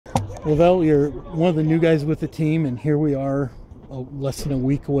Lovel, you're one of the new guys with the team, and here we are, less than a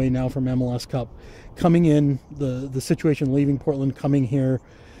week away now from MLS Cup. Coming in, the situation leaving Portland, coming here,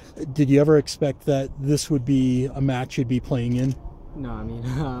 did you ever expect that this would be a match you'd be playing in? No, I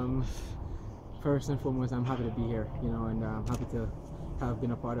mean, first and foremost, I'm happy to be here, and I'm happy to have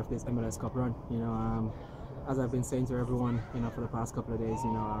been a part of this MLS Cup run. As I've been saying to everyone, for the past couple of days,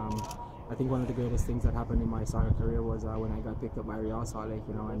 I think one of the greatest things that happened in my soccer career was when I got picked up by Real Salt Lake,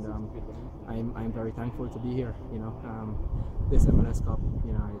 and I'm very thankful to be here. This MLS Cup,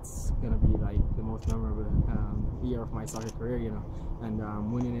 it's gonna be like the most memorable year of my soccer career,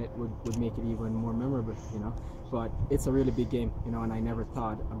 and winning it would make it even more memorable, But it's a really big game, and I never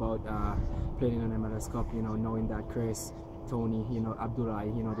thought about playing in an MLS Cup, knowing that Chris, Tony, Abdullah,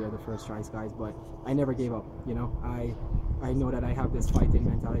 they're the first choice guys, but I never gave up. I know that I have this fighting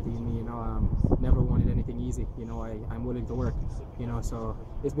mentality in me. Never wanted anything easy. I'm willing to work. So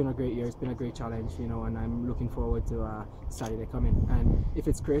it's been a great year. It's been a great challenge. And I'm looking forward to Saturday coming. And if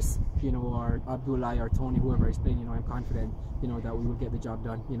it's Chris, or Abdullah or Tony, whoever is playing, I'm confident, that we will get the job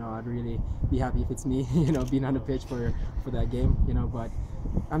done. I'd really be happy if it's me, being on the pitch for that game. But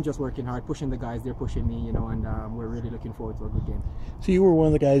I'm just working hard, pushing the guys. They're pushing me, and we're really looking forward to a good game. So you were one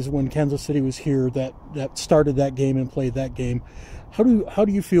of the guys when Kansas City was here that started that game and played that game. How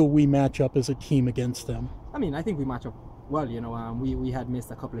do you feel we match up as a team against them? I mean, I think we match up well. We had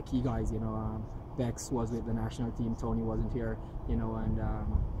missed a couple of key guys. Bex was with the national team, Tony wasn't here,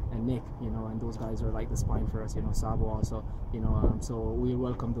 and Nick, and those guys are like the spine for us, Sabo also, so we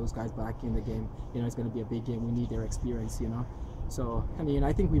welcome those guys back in the game. It's going to be a big game. We need their experience, So, I mean,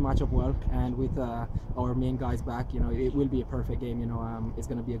 I think we match up well, and with our main guys back, it will be a perfect game. It's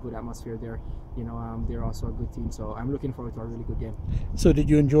going to be a good atmosphere there. They're also a good team, so I'm looking forward to a really good game. So did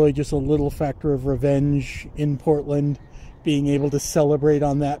you enjoy just a little factor of revenge in Portland, being able to celebrate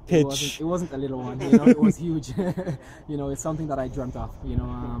on that pitch? It wasn't a little one, it was huge. It's something that I dreamt of,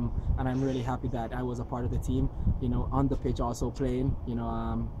 and I'm really happy that I was a part of the team, on the pitch also playing,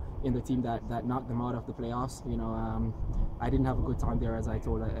 in the team that knocked them out of the playoffs. I didn't have a good time there, as I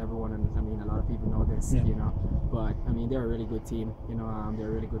told everyone, and I mean, a lot of people know this, but I mean, they're a really good team, they're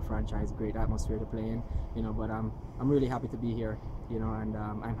a really good franchise, great atmosphere to play in, but I'm really happy to be here, and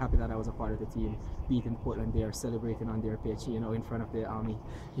I'm happy that I was a part of the team, beating Portland there, celebrating on their pitch, in front of the army,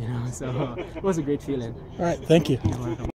 so it was a great feeling. All right, thank you.